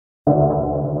Are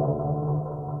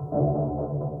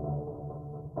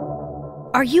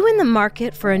you in the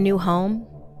market for a new home?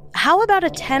 How about a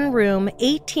 10-room,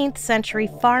 18th century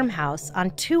farmhouse on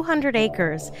 200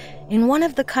 acres in one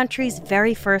of the country's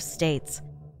very first states?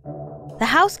 The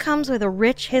house comes with a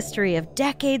rich history of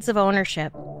decades of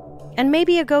ownership, and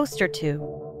maybe a ghost or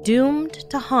two, doomed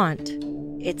to haunt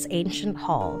its ancient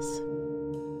halls.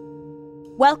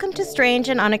 Welcome to Strange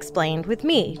and Unexplained with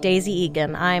me, Daisy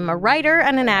Egan. I'm a writer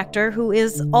and an actor who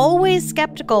is always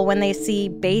skeptical when they see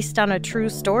based on a true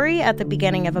story at the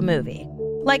beginning of a movie.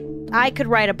 Like, I could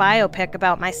write a biopic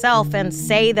about myself and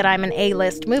say that I'm an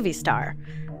A-list movie star.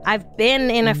 I've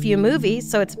been in a few movies,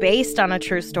 so it's based on a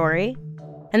true story.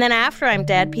 And then after I'm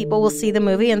dead, people will see the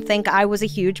movie and think I was a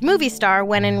huge movie star,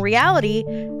 when in reality,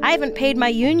 I haven't paid my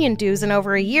union dues in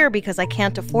over a year because I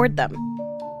can't afford them.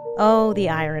 Oh, the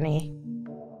irony.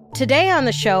 Today on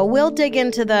the show, we'll dig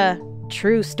into the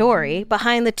true story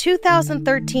behind the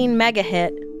 2013 mega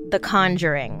hit, The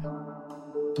Conjuring.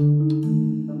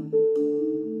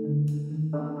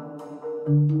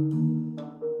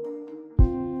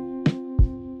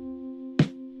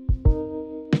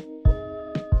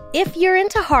 If you're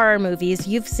into horror movies,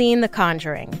 you've seen The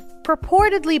Conjuring.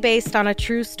 Purportedly based on a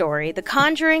true story, The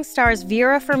Conjuring stars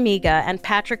Vera Farmiga and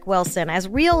Patrick Wilson as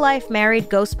real-life married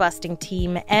ghost-busting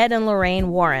team Ed and Lorraine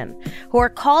Warren, who are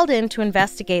called in to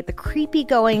investigate the creepy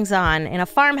goings-on in a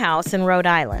farmhouse in Rhode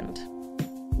Island.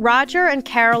 Roger and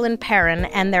Carolyn Perrin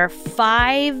and their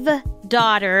 5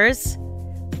 daughters,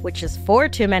 which is 4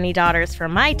 too many daughters for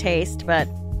my taste, but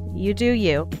you do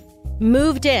you,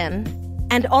 moved in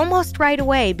and almost right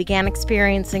away began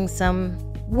experiencing some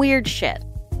weird shit.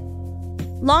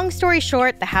 Long story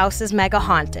short, the house is mega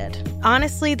haunted.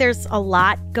 Honestly, there's a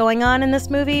lot going on in this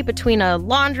movie between a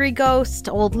laundry ghost,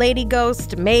 old lady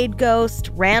ghost, maid ghost,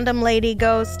 random lady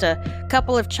ghost, a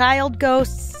couple of child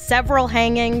ghosts, several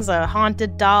hangings, a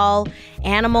haunted doll,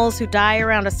 animals who die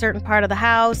around a certain part of the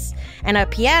house, and a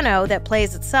piano that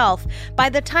plays itself. By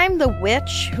the time the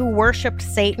witch who worshipped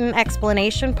Satan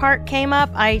explanation part came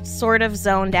up, I sort of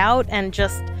zoned out and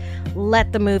just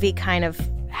let the movie kind of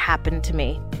happen to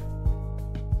me.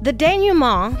 The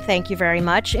denouement, thank you very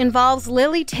much, involves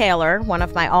Lily Taylor, one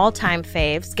of my all-time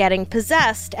faves, getting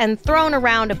possessed and thrown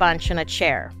around a bunch in a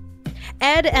chair.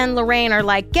 Ed and Lorraine are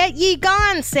like, "Get ye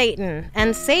gone, Satan!"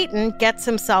 And Satan gets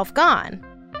himself gone.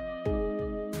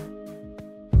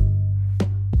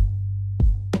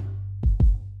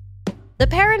 The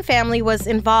Perrin family was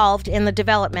involved in the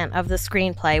development of the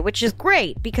screenplay, which is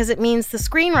great because it means the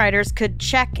screenwriters could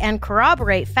check and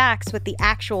corroborate facts with the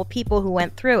actual people who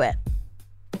went through it.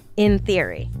 In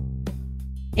theory.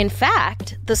 In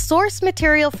fact, the source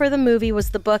material for the movie was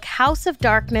the book House of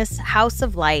Darkness, House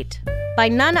of Light by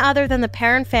none other than the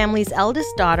Perrin family's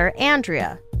eldest daughter,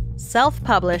 Andrea,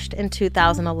 self-published in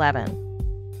 2011.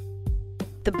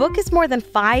 The book is more than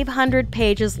 500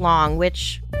 pages long,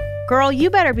 which, girl, you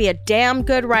better be a damn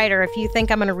good writer if you think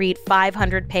I'm going to read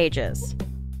 500 pages.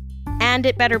 And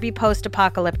it better be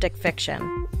post-apocalyptic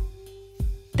fiction.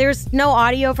 There's no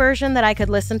audio version that I could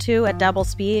listen to at double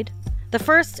speed. The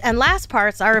first and last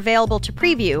parts are available to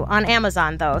preview on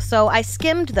Amazon, though, so I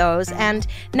skimmed those, and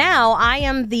now I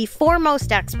am the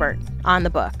foremost expert on the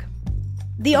book.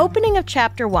 The opening of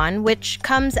Chapter 1, which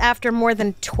comes after more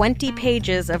than 20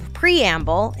 pages of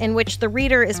preamble, in which the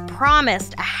reader is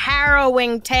promised a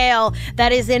harrowing tale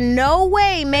that is in no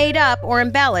way made up or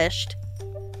embellished,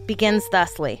 begins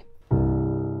thusly.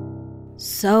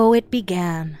 So it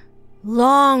began.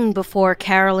 Long before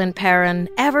Carolyn Perrin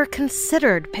ever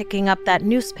considered picking up that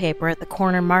newspaper at the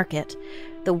corner market,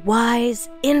 the wise,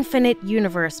 infinite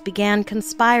universe began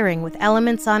conspiring with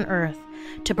elements on Earth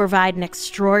to provide an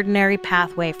extraordinary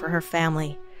pathway for her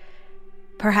family.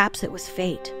 Perhaps it was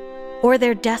fate, or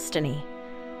their destiny.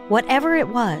 Whatever it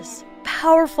was,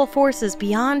 powerful forces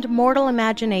beyond mortal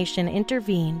imagination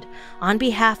intervened on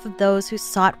behalf of those who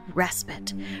sought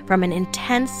respite from an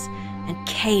intense and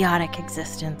chaotic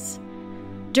existence.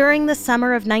 During the summer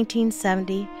of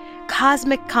 1970,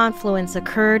 cosmic confluence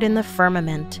occurred in the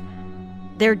firmament.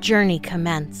 Their journey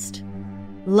commenced.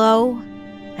 Lo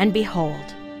and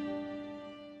behold.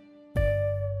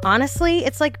 Honestly,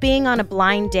 it's like being on a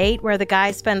blind date where the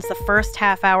guy spends the first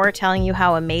half hour telling you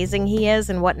how amazing he is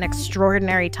and what an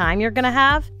extraordinary time you're gonna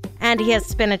have, and he has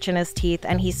spinach in his teeth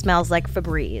and he smells like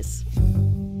Febreze.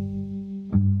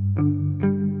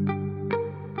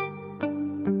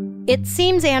 It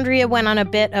seems Andrea went on a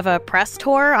bit of a press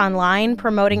tour online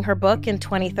promoting her book in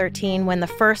 2013 when the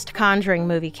first Conjuring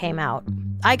movie came out.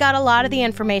 I got a lot of the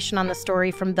information on the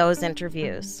story from those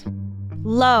interviews.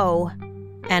 Lo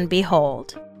and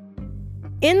behold.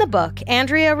 In the book,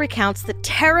 Andrea recounts the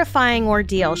terrifying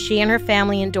ordeal she and her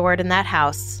family endured in that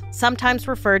house, sometimes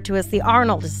referred to as the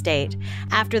Arnold estate,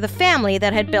 after the family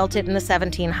that had built it in the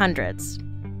 1700s.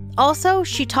 Also,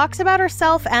 she talks about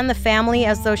herself and the family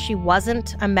as though she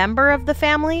wasn't a member of the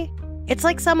family. It's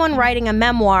like someone writing a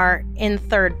memoir in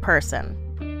third person.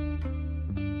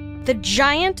 The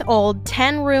giant old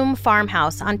 10-room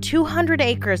farmhouse on 200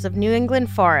 acres of New England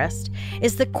forest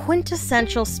is the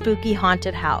quintessential spooky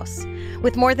haunted house,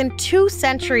 with more than 2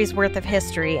 centuries worth of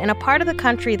history in a part of the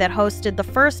country that hosted the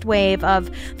first wave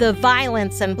of the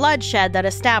violence and bloodshed that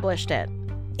established it.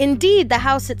 Indeed, the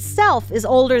house itself is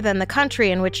older than the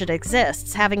country in which it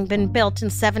exists, having been built in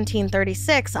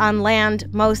 1736 on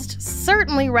land most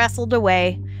certainly wrestled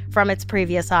away from its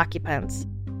previous occupants.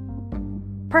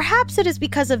 Perhaps it is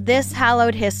because of this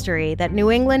hallowed history that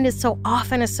New England is so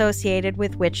often associated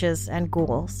with witches and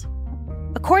ghouls.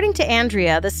 According to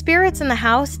Andrea, the spirits in the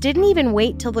house didn't even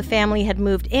wait till the family had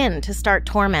moved in to start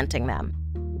tormenting them.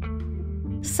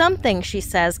 Something, she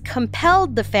says,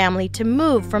 compelled the family to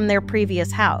move from their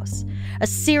previous house. A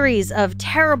series of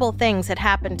terrible things had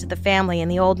happened to the family in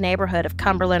the old neighborhood of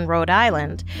Cumberland, Rhode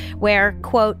Island, where,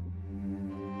 quote,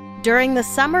 during the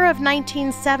summer of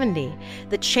 1970,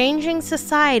 the changing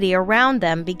society around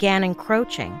them began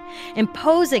encroaching,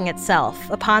 imposing itself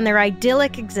upon their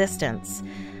idyllic existence.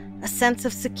 A sense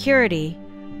of security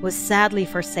was sadly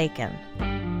forsaken.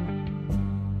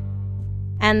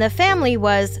 And the family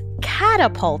was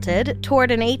catapulted toward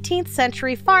an 18th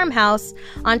century farmhouse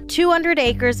on 200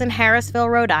 acres in Harrisville,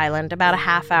 Rhode Island, about a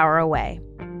half hour away.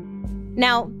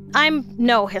 Now, I'm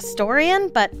no historian,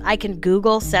 but I can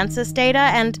Google census data,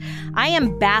 and I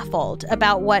am baffled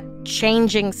about what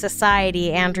changing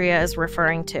society Andrea is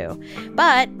referring to.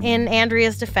 But in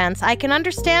Andrea's defense, I can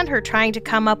understand her trying to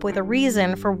come up with a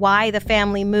reason for why the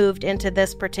family moved into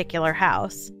this particular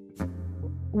house.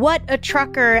 What a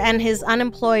trucker and his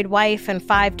unemployed wife and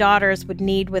 5 daughters would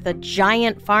need with a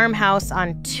giant farmhouse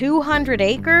on 200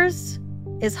 acres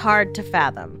is hard to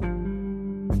fathom.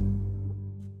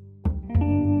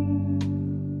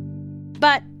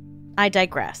 But I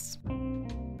digress.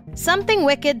 Something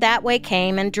wicked that way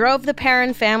came and drove the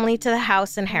Perrin family to the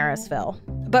house in Harrisville.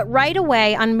 But right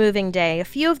away on moving day, a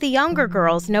few of the younger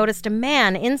girls noticed a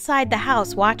man inside the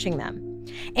house watching them.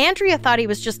 Andrea thought he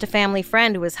was just a family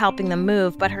friend who was helping them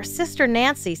move, but her sister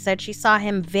Nancy said she saw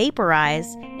him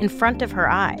vaporize in front of her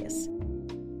eyes.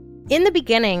 In the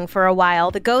beginning, for a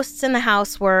while, the ghosts in the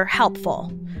house were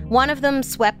helpful. One of them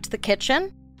swept the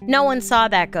kitchen. No one saw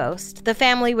that ghost. The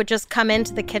family would just come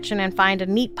into the kitchen and find a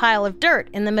neat pile of dirt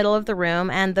in the middle of the room,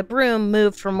 and the broom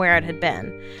moved from where it had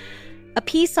been. A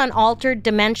piece on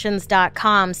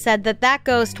altereddimensions.com said that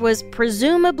ghost was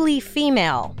presumably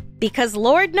female, because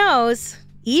Lord knows,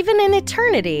 even in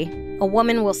eternity, a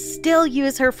woman will still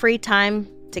use her free time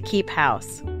to keep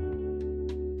house.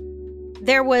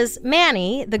 There was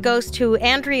Manny, the ghost who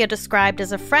Andrea described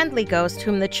as a friendly ghost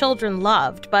whom the children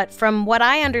loved, but from what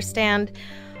I understand,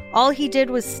 all he did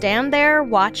was stand there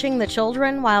watching the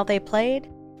children while they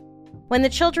played. When the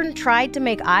children tried to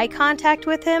make eye contact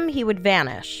with him, he would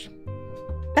vanish.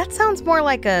 That sounds more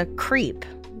like a creep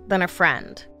than a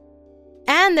friend.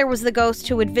 And there was the ghost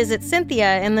who would visit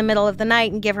Cynthia in the middle of the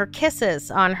night and give her kisses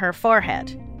on her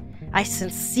forehead. I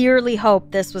sincerely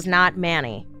hope this was not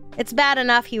Manny. It's bad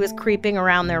enough he was creeping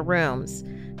around their rooms.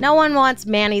 No one wants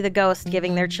Manny the ghost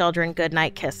giving their children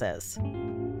goodnight kisses.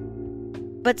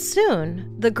 But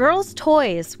soon, the girls'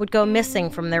 toys would go missing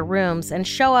from their rooms and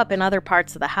show up in other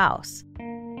parts of the house.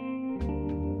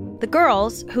 The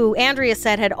girls, who Andrea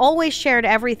said had always shared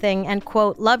everything and,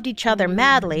 quote, loved each other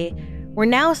madly, were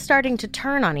now starting to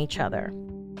turn on each other.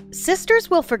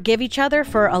 Sisters will forgive each other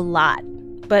for a lot,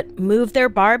 but move their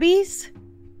Barbies,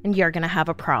 and you're gonna have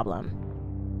a problem.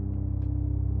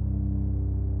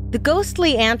 The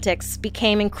ghostly antics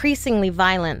became increasingly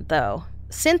violent, though.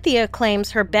 Cynthia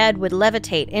claims her bed would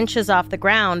levitate inches off the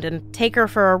ground and take her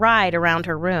for a ride around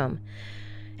her room.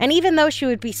 And even though she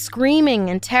would be screaming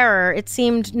in terror, it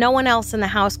seemed no one else in the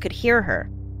house could hear her.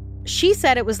 She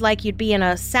said it was like you'd be in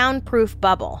a soundproof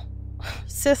bubble.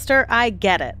 Sister, I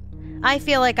get it. I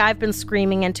feel like I've been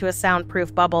screaming into a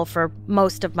soundproof bubble for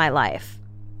most of my life.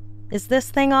 Is this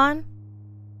thing on?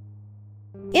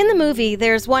 In the movie,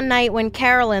 there's one night when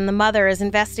Carolyn, the mother, is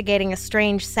investigating a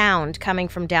strange sound coming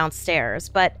from downstairs,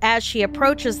 but as she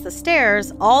approaches the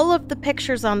stairs, all of the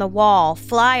pictures on the wall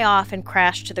fly off and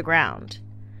crash to the ground.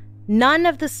 None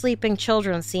of the sleeping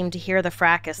children seem to hear the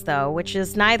fracas, though, which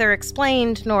is neither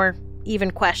explained nor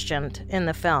even questioned in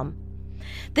the film.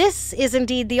 This is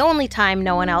indeed the only time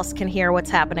no one else can hear what's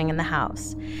happening in the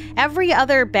house. Every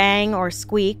other bang or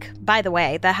squeak, by the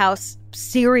way, the house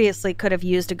seriously could have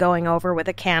used a going over with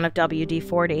a can of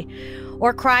WD-40,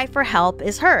 or cry for help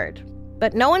is heard.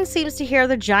 But no one seems to hear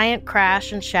the giant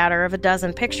crash and shatter of a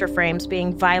dozen picture frames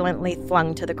being violently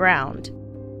flung to the ground.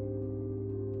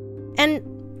 And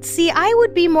see, I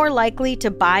would be more likely to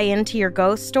buy into your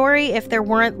ghost story if there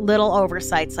weren't little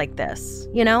oversights like this,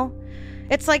 you know?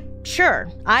 It's like, sure,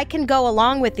 I can go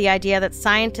along with the idea that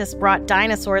scientists brought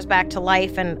dinosaurs back to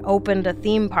life and opened a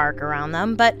theme park around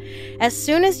them, but as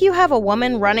soon as you have a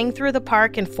woman running through the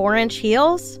park in 4-inch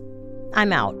heels,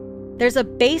 I'm out. There's a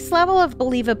base level of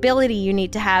believability you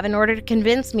need to have in order to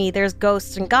convince me there's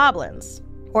ghosts and goblins,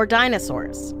 or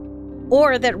dinosaurs,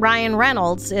 or that Ryan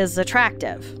Reynolds is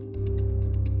attractive.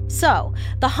 So,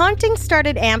 the haunting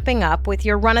started amping up with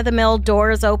your run-of-the-mill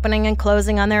doors opening and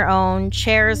closing on their own,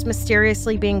 chairs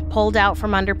mysteriously being pulled out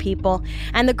from under people,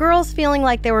 and the girls feeling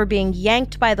like they were being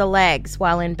yanked by the legs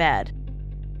while in bed.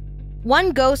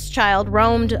 One ghost child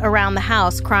roamed around the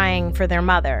house crying for their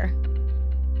mother.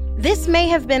 This may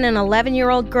have been an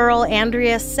 11-year-old girl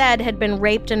Andrea said had been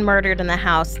raped and murdered in the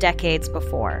house decades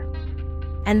before.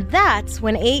 And that's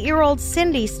when 8-year-old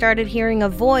Cindy started hearing a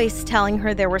voice telling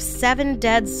her there were 7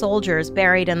 dead soldiers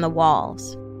buried in the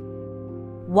walls.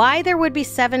 Why there would be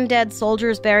 7 dead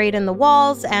soldiers buried in the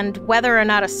walls and whether or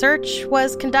not a search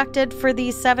was conducted for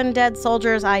these 7 dead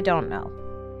soldiers, I don't know.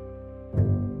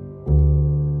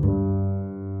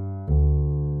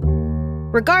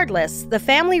 Regardless, the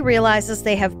family realizes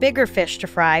they have bigger fish to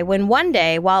fry when one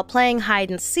day, while playing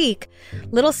hide and seek,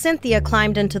 little Cynthia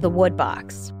climbed into the wood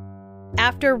box.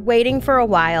 After waiting for a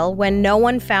while, when no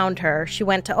one found her, she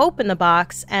went to open the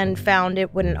box and found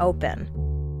it wouldn't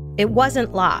open. It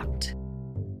wasn't locked.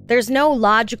 There's no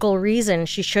logical reason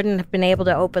she shouldn't have been able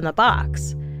to open the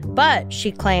box. But,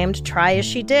 she claimed, try as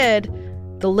she did,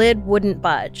 the lid wouldn't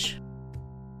budge.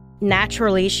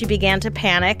 Naturally, she began to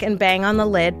panic and bang on the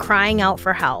lid, crying out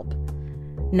for help.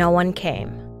 No one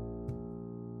came.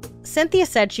 Cynthia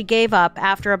said she gave up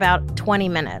after about 20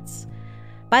 minutes.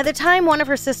 By the time one of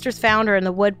her sisters found her in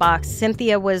the wood box,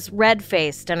 Cynthia was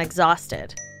red-faced and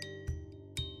exhausted.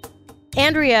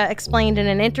 Andrea explained in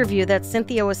an interview that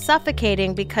Cynthia was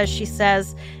suffocating because she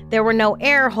says there were no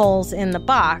air holes in the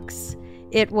box.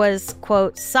 It was,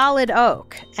 quote, solid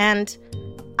oak. And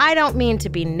I don't mean to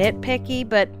be nitpicky,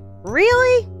 but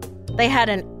really? They had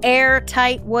an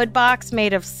airtight wood box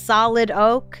made of solid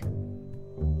oak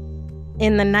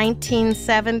in the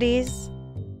 1970s?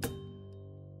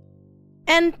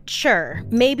 And sure,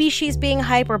 maybe she's being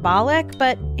hyperbolic,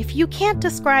 but if you can't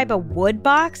describe a wood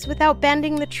box without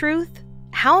bending the truth,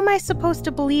 how am I supposed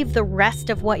to believe the rest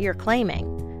of what you're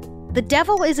claiming? The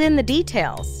devil is in the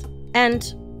details,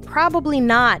 and probably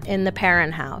not in the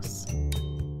parent house.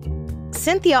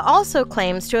 Cynthia also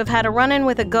claims to have had a run-in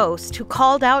with a ghost who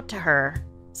called out to her,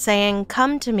 saying,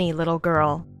 "Come to me, little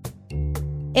girl."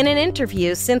 In an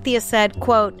interview, Cynthia said,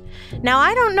 quote, "Now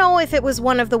I don't know if it was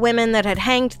one of the women that had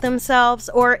hanged themselves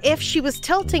or if she was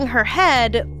tilting her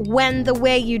head when the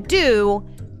way you do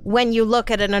when you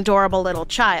look at an adorable little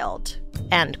child,"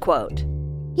 end quote.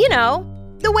 You know,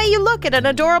 the way you look at an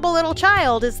adorable little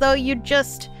child as though you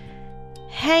just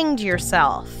hanged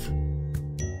yourself.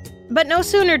 But no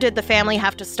sooner did the family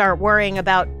have to start worrying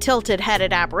about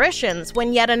tilted-headed apparitions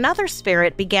when yet another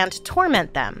spirit began to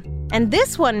torment them. And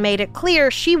this one made it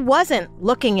clear she wasn't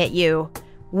looking at you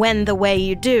when the way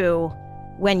you do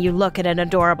when you look at an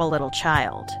adorable little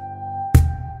child.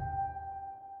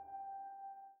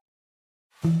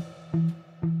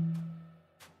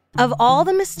 Of all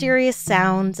the mysterious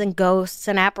sounds and ghosts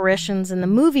and apparitions in the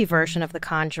movie version of The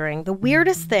Conjuring, the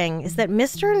weirdest thing is that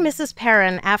Mr. and Mrs.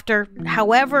 Perron, after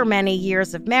however many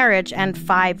years of marriage and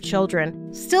 5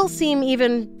 children, still seem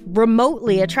even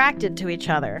remotely attracted to each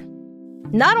other.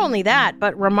 Not only that,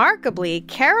 but remarkably,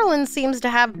 Carolyn seems to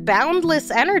have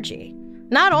boundless energy.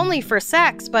 Not only for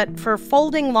sex, but for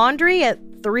folding laundry at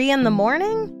 3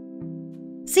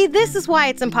 a.m. See, this is why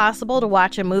it's impossible to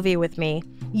watch a movie with me.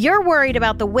 You're worried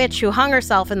about the witch who hung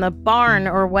herself in the barn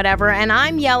or whatever, and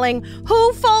I'm yelling,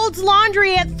 "Who folds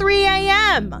laundry at 3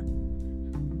 a.m.?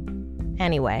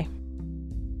 Anyway.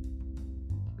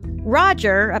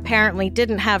 Roger apparently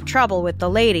didn't have trouble with the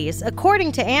ladies.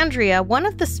 According to Andrea, one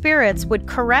of the spirits would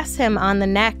caress him on the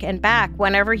neck and back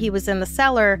whenever he was in the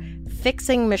cellar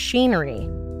fixing machinery.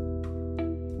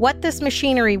 What this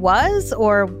machinery was,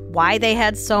 or why they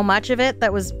had so much of it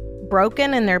that was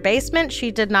broken in their basement,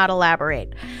 she did not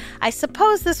elaborate. I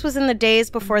suppose this was in the days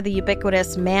before the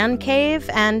ubiquitous man cave,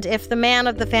 and if the man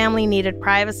of the family needed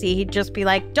privacy, he'd just be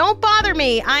like, "Don't bother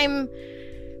me, I'm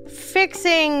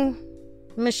fixing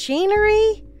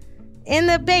machinery in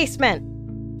the basement.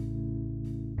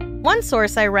 One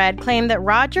source I read claimed that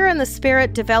Roger and the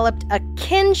spirit developed a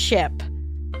kinship.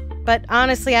 But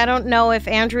honestly, I don't know if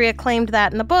Andrea claimed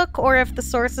that in the book or if the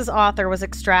source's author was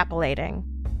extrapolating.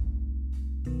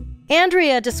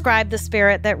 Andrea described the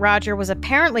spirit that Roger was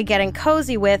apparently getting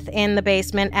cozy with in the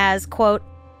basement as, quote,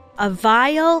 a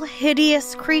vile,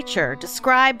 hideous creature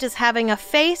described as having a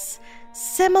face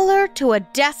similar to a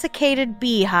desiccated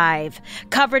beehive,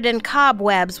 covered in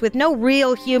cobwebs with no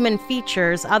real human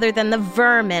features other than the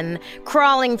vermin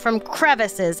crawling from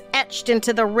crevices etched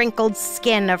into the wrinkled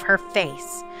skin of her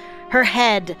face. Her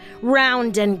head,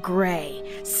 round and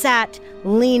gray, sat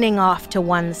leaning off to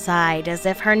one side as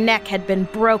if her neck had been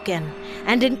broken,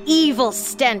 and an evil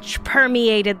stench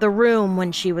permeated the room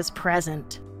when she was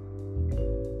present.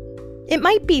 It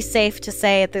might be safe to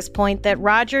say at this point that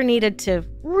Roger needed to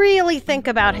really think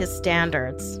about his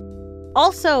standards.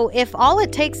 Also, if all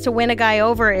it takes to win a guy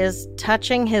over is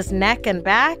touching his neck and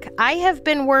back, I have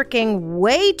been working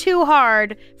way too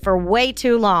hard for way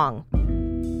too long.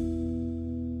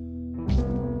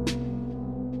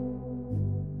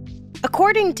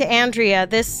 According to Andrea,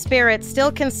 this spirit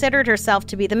still considered herself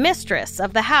to be the mistress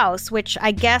of the house, which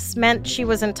I guess meant she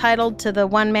was entitled to the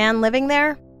one man living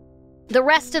there. The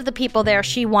rest of the people there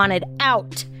she wanted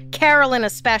out, Carolyn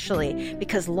especially,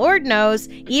 because Lord knows,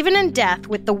 even in death,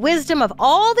 with the wisdom of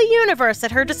all the universe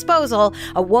at her disposal,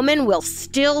 a woman will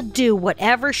still do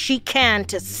whatever she can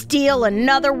to steal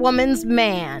another woman's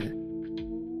man.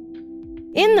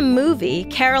 In the movie,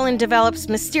 Carolyn develops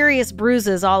mysterious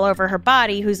bruises all over her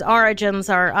body whose origins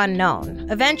are unknown.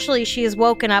 Eventually, she is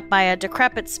woken up by a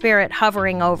decrepit spirit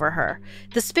hovering over her.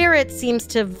 The spirit seems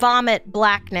to vomit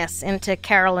blackness into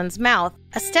Carolyn's mouth,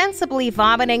 ostensibly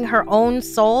vomiting her own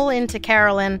soul into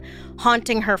Carolyn,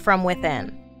 haunting her from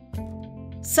within.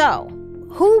 So,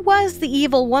 who was the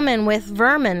evil woman with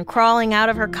vermin crawling out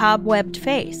of her cobwebbed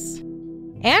face?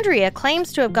 Andrea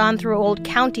claims to have gone through old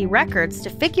county records to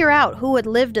figure out who had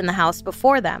lived in the house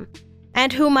before them,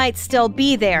 and who might still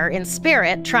be there in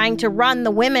spirit trying to run the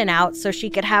women out so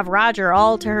she could have Roger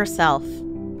all to herself.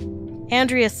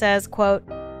 Andrea says, quote,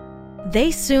 they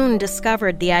soon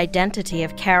discovered the identity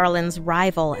of Carolyn's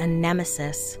rival and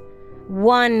nemesis,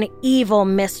 one evil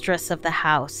mistress of the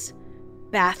house,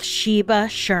 Bathsheba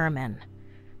Sherman.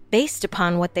 Based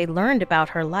upon what they learned about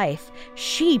her life,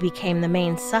 she became the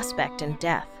main suspect in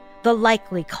death, the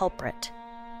likely culprit,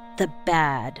 the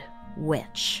bad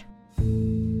witch.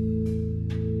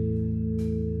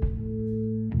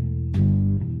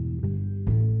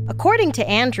 According to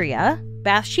Andrea,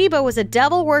 Bathsheba was a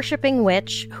devil-worshipping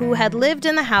witch who had lived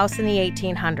in the house in the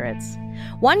 1800s.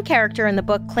 One character in the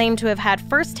book claimed to have had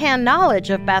first-hand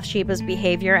knowledge of Bathsheba's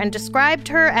behavior and described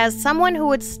her as someone who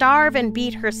would starve and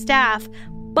beat her staff,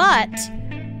 but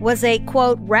was a,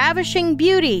 quote, ravishing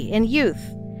beauty in youth,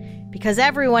 because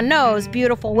everyone knows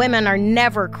beautiful women are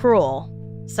never cruel.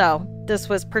 So this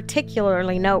was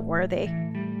particularly noteworthy.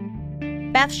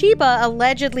 Bathsheba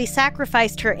allegedly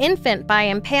sacrificed her infant by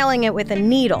impaling it with a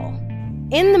needle.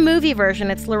 In the movie version,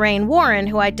 it's Lorraine Warren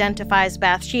who identifies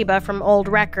Bathsheba from old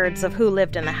records of who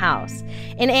lived in the house.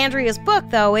 In Andrea's book,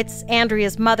 though, it's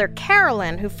Andrea's mother,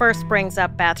 Carolyn, who first brings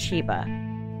up Bathsheba.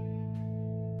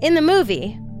 In the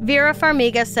movie, Vera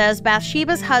Farmiga says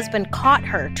Bathsheba's husband caught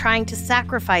her trying to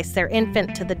sacrifice their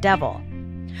infant to the devil,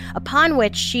 upon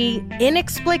which she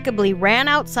inexplicably ran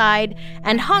outside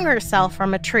and hung herself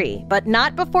from a tree, but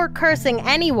not before cursing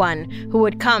anyone who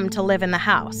would come to live in the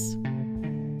house.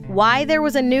 Why there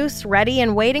was a noose ready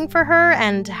and waiting for her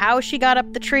and how she got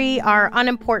up the tree are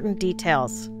unimportant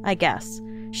details, I guess.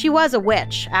 She was a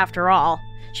witch, after all.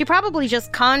 She probably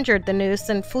just conjured the noose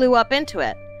and flew up into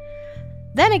it.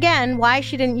 Then again, why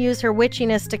she didn't use her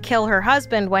witchiness to kill her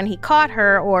husband when he caught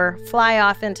her or fly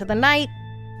off into the night,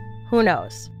 who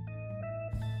knows?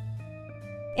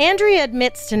 Andrea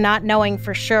admits to not knowing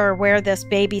for sure where this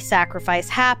baby sacrifice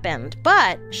happened,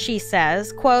 but, she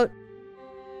says, quote,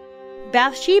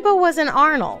 Bathsheba was an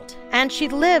Arnold, and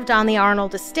she'd lived on the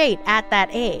Arnold estate at that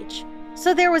age,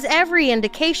 so there was every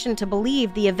indication to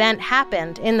believe the event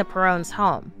happened in the Perrons'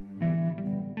 home.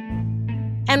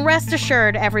 And rest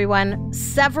assured, everyone,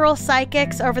 several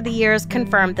psychics over the years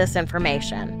confirmed this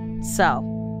information. So,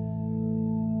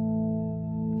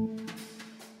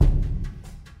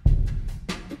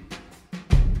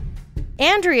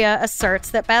 Andrea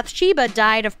asserts that Bathsheba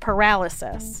died of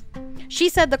paralysis. She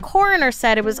said the coroner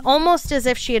said it was almost as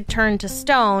if she had turned to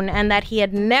stone and that he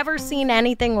had never seen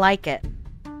anything like it.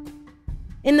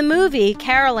 In the movie,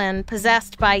 Carolyn,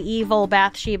 possessed by evil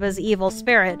Bathsheba's evil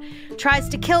spirit, tries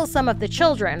to kill some of the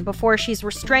children before she's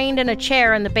restrained in a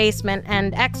chair in the basement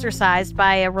and exorcised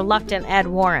by a reluctant Ed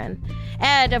Warren.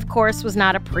 Ed, of course, was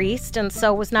not a priest and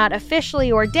so was not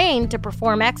officially ordained to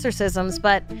perform exorcisms,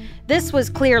 but this was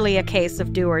clearly a case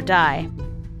of do or die.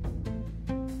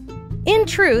 In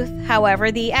truth,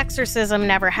 however, the exorcism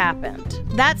never happened.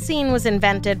 That scene was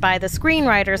invented by the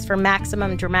screenwriters for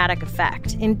maximum dramatic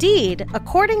effect. Indeed,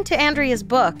 according to Andrea's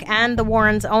book and the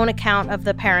Warrens' own account of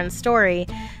the parents' story,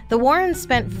 the Warrens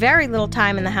spent very little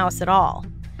time in the house at all.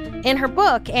 In her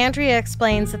book, Andrea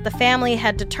explains that the family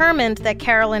had determined that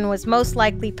Carolyn was most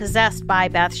likely possessed by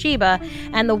Bathsheba,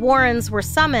 and the Warrens were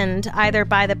summoned either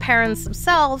by the parents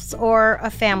themselves or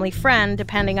a family friend,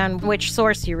 depending on which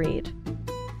source you read.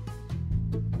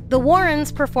 The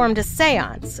Warrens performed a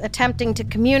seance, attempting to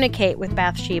communicate with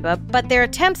Bathsheba, but their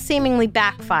attempts seemingly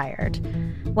backfired.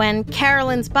 When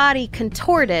Carolyn's body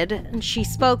contorted, she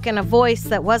spoke in a voice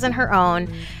that wasn't her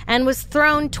own and was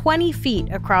thrown 20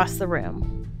 feet across the room.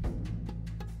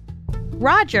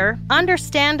 Roger,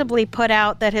 understandably put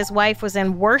out that his wife was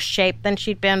in worse shape than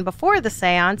she'd been before the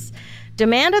seance,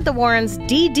 demanded the Warrens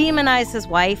de-demonize his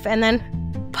wife and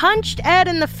then punched Ed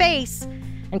in the face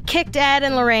and kicked Ed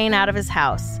and Lorraine out of his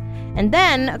house. And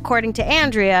then, according to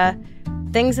Andrea,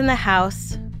 things in the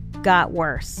house got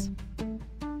worse.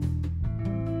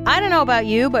 I don't know about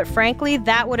you, but frankly,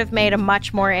 that would have made a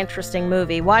much more interesting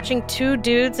movie. Watching two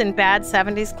dudes in bad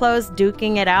 70s clothes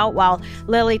duking it out while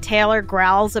Lily Taylor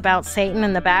growls about Satan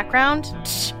in the background?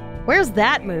 Where's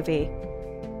that movie?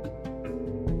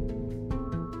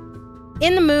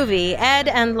 In the movie, Ed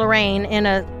and Lorraine, in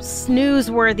a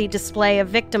snooze-worthy display of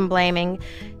victim blaming,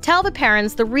 tell the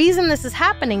parents the reason this is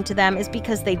happening to them is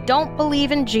because they don't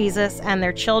believe in Jesus and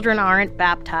their children aren't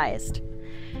baptized.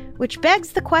 Which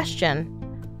begs the question,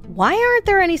 why aren't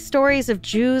there any stories of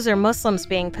Jews or Muslims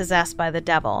being possessed by the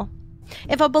devil?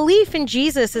 If a belief in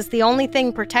Jesus is the only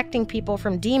thing protecting people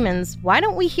from demons, why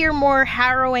don't we hear more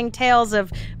harrowing tales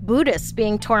of Buddhists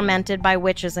being tormented by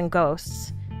witches and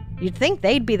ghosts? You'd think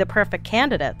they'd be the perfect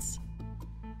candidates.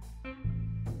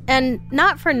 And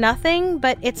not for nothing,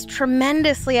 but it's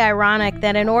tremendously ironic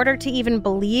that in order to even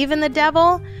believe in the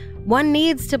devil, one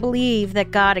needs to believe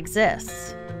that God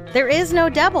exists. There is no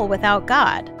devil without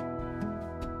God.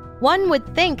 One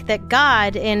would think that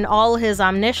God, in all his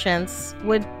omniscience,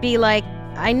 would be like,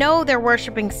 I know they're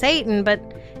worshiping Satan, but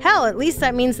hell, at least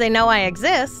that means they know I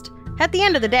exist. At the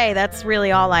end of the day, that's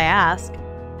really all I ask.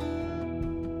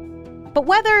 But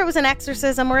whether it was an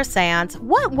exorcism or a seance,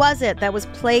 what was it that was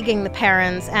plaguing the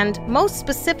parents, and most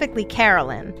specifically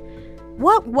Carolyn?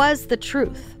 What was the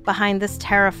truth behind this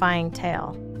terrifying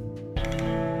tale?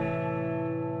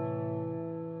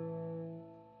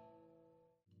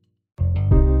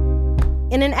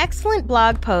 In an excellent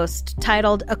blog post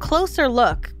titled A Closer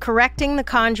Look, Correcting the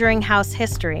Conjuring House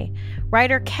History,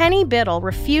 writer Kenny Biddle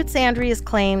refutes Andrea's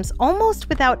claims almost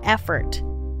without effort.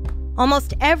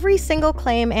 Almost every single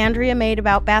claim Andrea made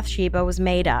about Bathsheba was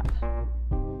made up.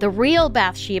 The real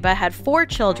Bathsheba had 4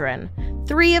 children,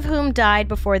 3 of whom died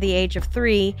before the age of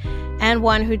 3, and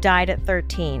 1 who died at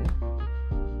 13.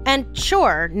 And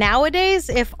sure, nowadays,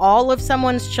 if all of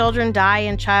someone's children die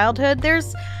in childhood,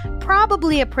 there's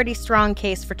probably a pretty strong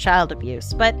case for child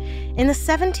abuse. But in the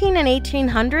 1700s and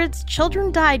 1800s,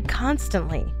 children died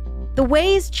constantly. The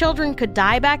ways children could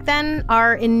die back then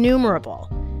are innumerable.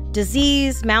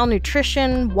 Disease,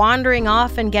 malnutrition, wandering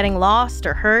off and getting lost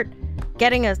or hurt,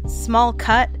 getting a small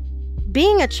cut.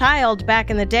 Being a child back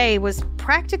in the day was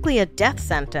practically a death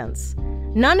sentence.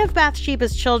 None of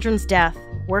Bathsheba's children's death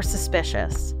were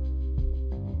suspicious.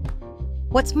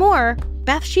 What's more,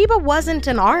 Bathsheba wasn't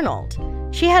an Arnold.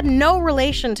 She had no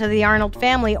relation to the Arnold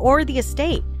family or the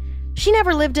estate. She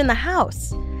never lived in the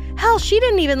house. Hell, she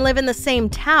didn't even live in the same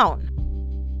town.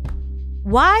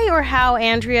 Why or how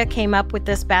Andrea came up with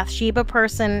this Bathsheba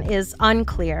person is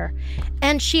unclear,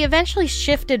 and she eventually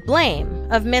shifted blame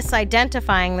of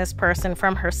misidentifying this person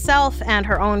from herself and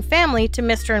her own family to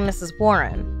Mr. and Mrs.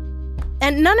 Warren.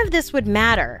 And none of this would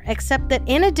matter, except that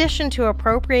in addition to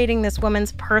appropriating this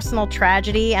woman's personal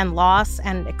tragedy and loss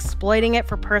and exploiting it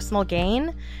for personal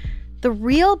gain, the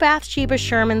real Bathsheba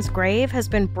Sherman's grave has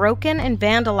been broken and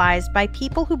vandalized by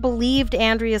people who believed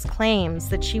Andrea's claims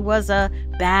that she was a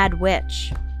bad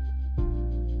witch.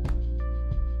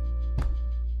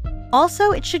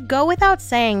 Also, it should go without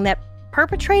saying that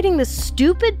perpetrating the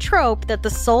stupid trope that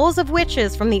the souls of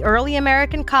witches from the early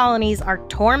American colonies are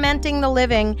tormenting the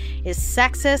living is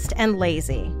sexist and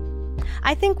lazy.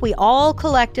 I think we all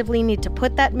collectively need to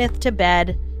put that myth to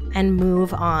bed and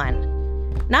move on.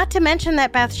 Not to mention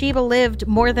that Bathsheba lived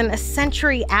more than a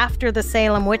century after the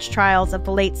Salem witch trials of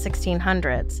the late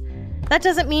 1600s. That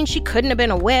doesn't mean she couldn't have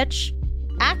been a witch.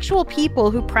 Actual people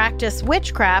who practice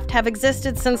witchcraft have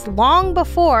existed since long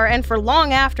before and for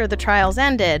long after the trials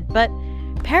ended, but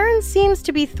Perrin seems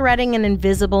to be threading an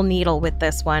invisible needle with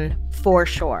this one, for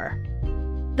sure.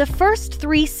 The first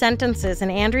 3 sentences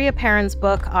in Andrea Perrin's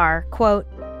book are, quote,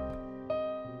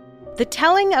 "The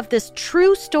telling of this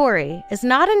true story is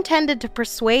not intended to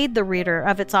persuade the reader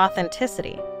of its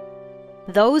authenticity.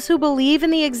 Those who believe in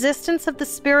the existence of the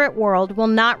spirit world will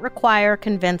not require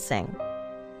convincing.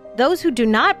 Those who do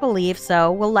not believe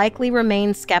so will likely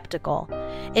remain skeptical.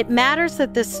 It matters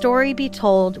that this story be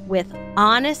told with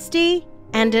honesty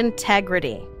and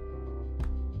integrity."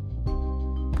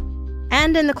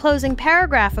 And in the closing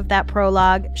paragraph of that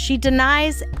prologue, she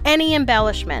denies any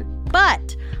embellishment.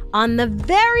 But on the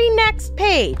very next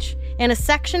page, in a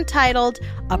section titled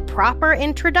 "A Proper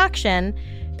Introduction,"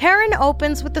 Perrin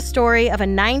opens with the story of a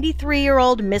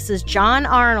 93-year-old Mrs. John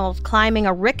Arnold climbing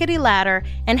a rickety ladder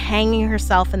and hanging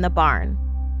herself in the barn.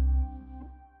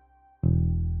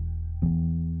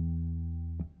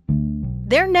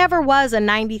 There never was a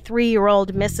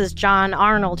 93-year-old Mrs. John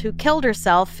Arnold who killed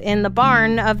herself in the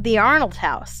barn of the Arnold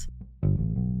house.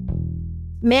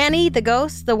 Manny, the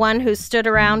ghost, the one who stood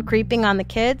around creeping on the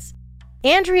kids,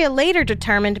 Andrea later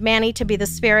determined Manny to be the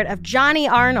spirit of Johnny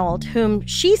Arnold, whom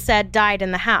she said died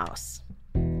in the house.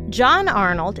 John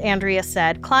Arnold, Andrea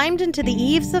said, climbed into the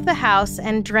eaves of the house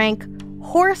and drank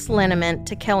horse liniment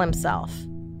to kill himself.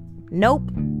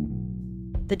 Nope.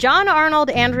 The John Arnold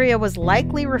Andrea was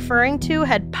likely referring to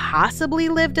had possibly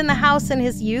lived in the house in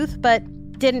his youth, but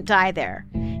didn't die there.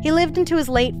 He lived into his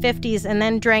late 50s and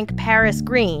then drank Paris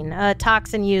Green, a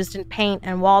toxin used in paint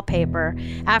and wallpaper,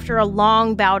 after a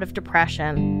long bout of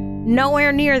depression.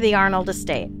 Nowhere near the Arnold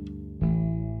estate.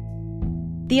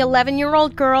 The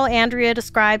 11-year-old girl Andrea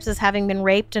describes as having been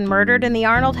raped and murdered in the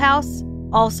Arnold house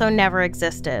also never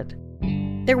existed.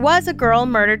 There was a girl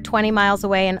murdered 20 miles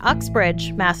away in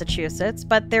Uxbridge, Massachusetts,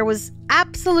 but there was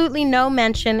absolutely no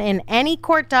mention in any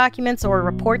court documents or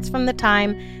reports from the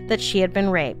time that she had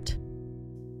been raped.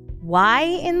 Why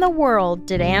in the world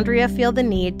did Andrea feel the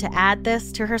need to add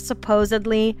this to her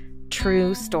supposedly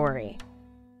true story?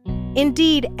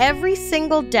 Indeed, every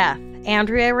single death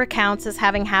Andrea recounts as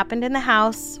having happened in the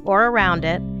house or around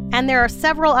it, and there are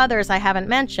several others I haven't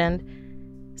mentioned,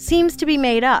 seems to be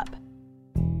made up.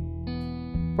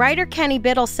 Writer Kenny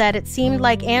Biddle said it seemed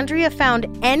like Andrea found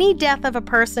any death of a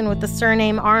person with the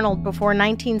surname Arnold before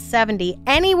 1970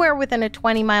 anywhere within a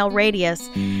 20-mile radius,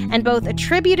 and both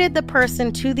attributed the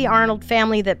person to the Arnold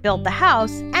family that built the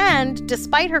house and,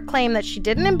 despite her claim that she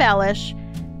didn't embellished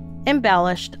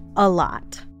a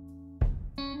lot.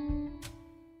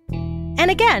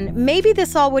 And again, maybe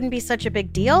this all wouldn't be such a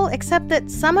big deal, except that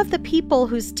some of the people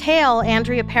whose tale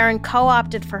Andrea Perrin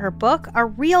co-opted for her book are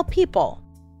real people.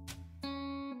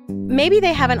 Maybe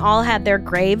they haven't all had their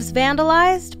graves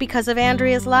vandalized because of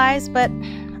Andrea's lies, but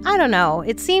I don't know.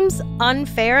 It seems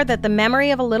unfair that the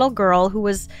memory of a little girl who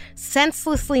was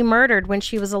senselessly murdered when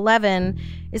she was 11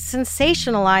 is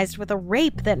sensationalized with a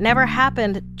rape that never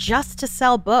happened just to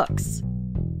sell books.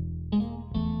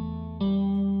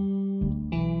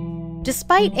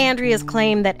 Despite Andrea's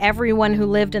claim that everyone who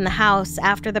lived in the house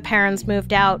after the Perrins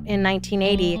moved out in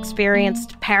 1980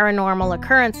 experienced paranormal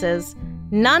occurrences,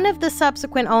 none of the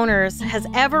subsequent owners has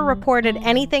ever reported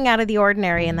anything out of the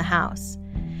ordinary in the house.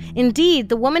 Indeed,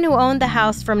 the woman who owned the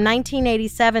house from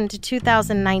 1987 to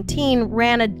 2019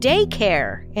 ran a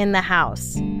daycare in the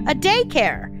house. A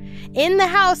daycare! In the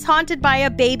house haunted by a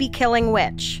baby-killing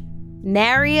witch.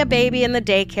 Nary a baby in the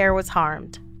daycare was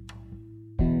harmed.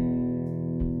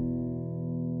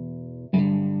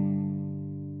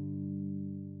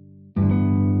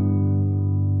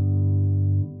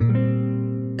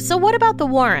 So what about the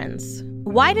Warrens?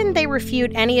 Why didn't they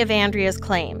refute any of Andrea's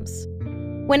claims?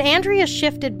 When Andrea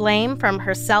shifted blame from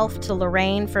herself to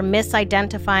Lorraine for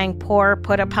misidentifying poor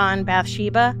put-upon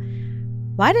Bathsheba,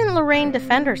 why didn't Lorraine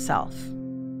defend herself?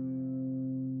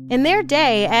 In their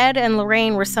day, Ed and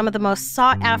Lorraine were some of the most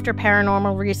sought-after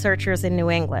paranormal researchers in New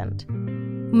England.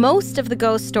 Most of the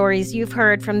ghost stories you've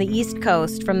heard from the East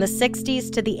Coast from the 60s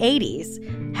to the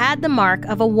 80s had the mark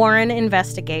of a Warren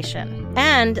investigation.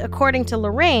 And, according to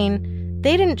Lorraine,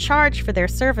 they didn't charge for their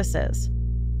services.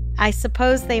 I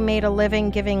suppose they made a living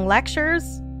giving lectures?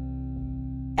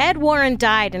 Ed Warren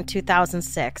died in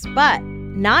 2006, but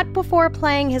not before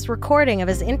playing his recording of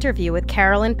his interview with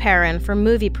Carolyn Perrin for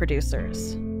movie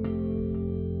producers.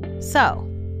 So,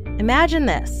 imagine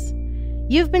this.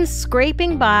 You've been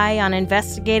scraping by on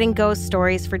investigating ghost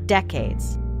stories for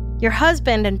decades. Your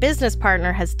husband and business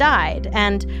partner has died,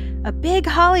 and a big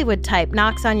Hollywood type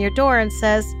knocks on your door and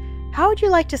says, "How would you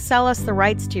like to sell us the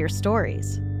rights to your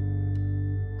stories?"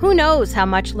 Who knows how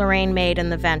much Lorraine made in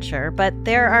the venture, but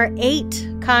there are 8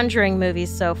 Conjuring movies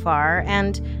so far,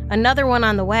 and another one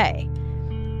on the way.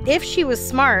 If she was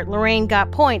smart, Lorraine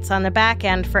got points on the back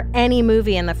end for any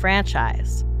movie in the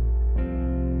franchise.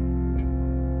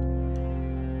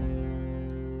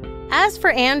 As for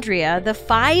Andrea, the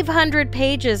 500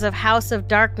 pages of House of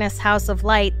Darkness, House of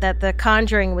Light that The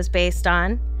Conjuring was based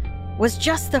on was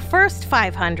just the first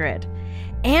 500.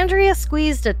 Andrea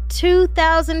squeezed a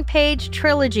 2,000-page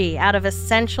trilogy out of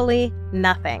essentially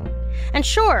nothing. And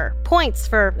sure, points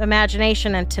for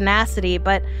imagination and tenacity,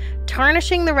 but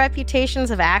tarnishing the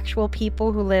reputations of actual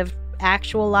people who live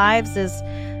actual lives is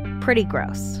pretty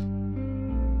gross.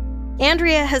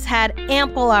 Andrea has had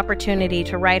ample opportunity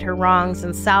to right her wrongs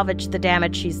and salvage the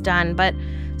damage she's done, but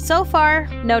so far,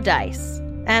 no dice.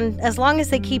 And as long as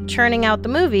they keep churning out the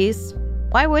movies,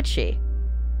 why would she?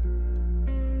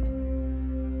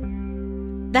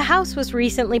 The house was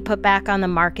recently put back on the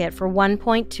market for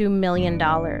 $1.2 million.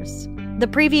 The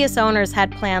previous owners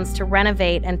had plans to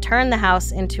renovate and turn the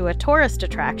house into a tourist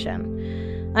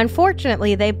attraction.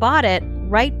 Unfortunately, they bought it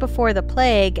right before the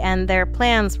plague, and their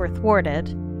plans were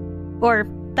thwarted. Or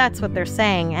that's what they're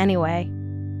saying anyway.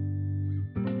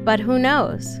 But who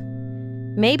knows?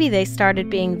 Maybe they started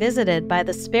being visited by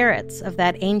the spirits of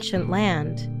that ancient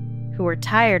land who were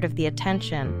tired of the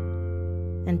attention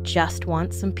and just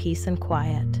want some peace and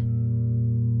quiet.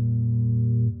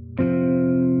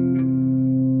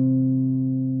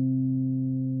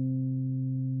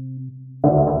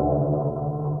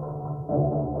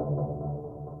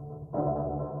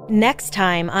 Next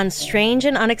time on Strange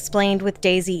and Unexplained with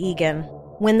Daisy Egan,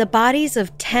 when the bodies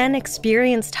of 10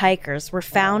 experienced hikers were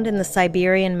found in the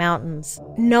Siberian mountains,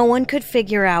 no one could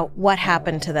figure out what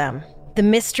happened to them. The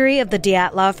mystery of the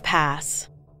Dyatlov Pass.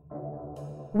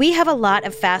 We have a lot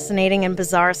of fascinating and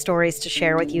bizarre stories to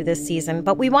share with you this season,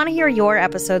 but we want to hear your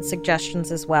episode suggestions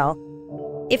as well.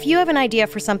 If you have an idea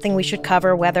for something we should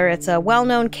cover, whether it's a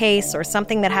well-known case or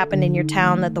something that happened in your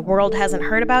town that the world hasn't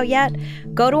heard about yet,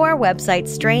 go to our website,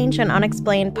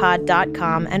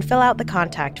 strangeandunexplainedpod.com, and fill out the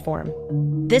contact form.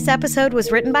 This episode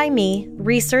was written by me,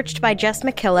 researched by Jess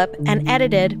McKillop, and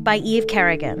edited by Eve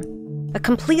Kerrigan. A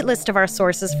complete list of our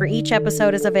sources for each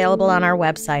episode is available on our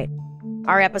website.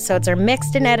 Our episodes are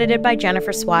mixed and edited by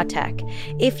Jennifer Swatek.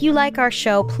 If you like our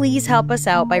show, please help us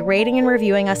out by rating and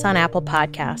reviewing us on Apple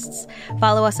Podcasts.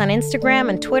 Follow us on Instagram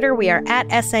and Twitter. We are at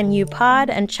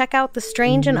SNUpod, and check out the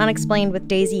Strange and Unexplained with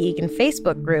Daisy Egan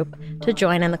Facebook group to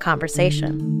join in the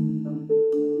conversation.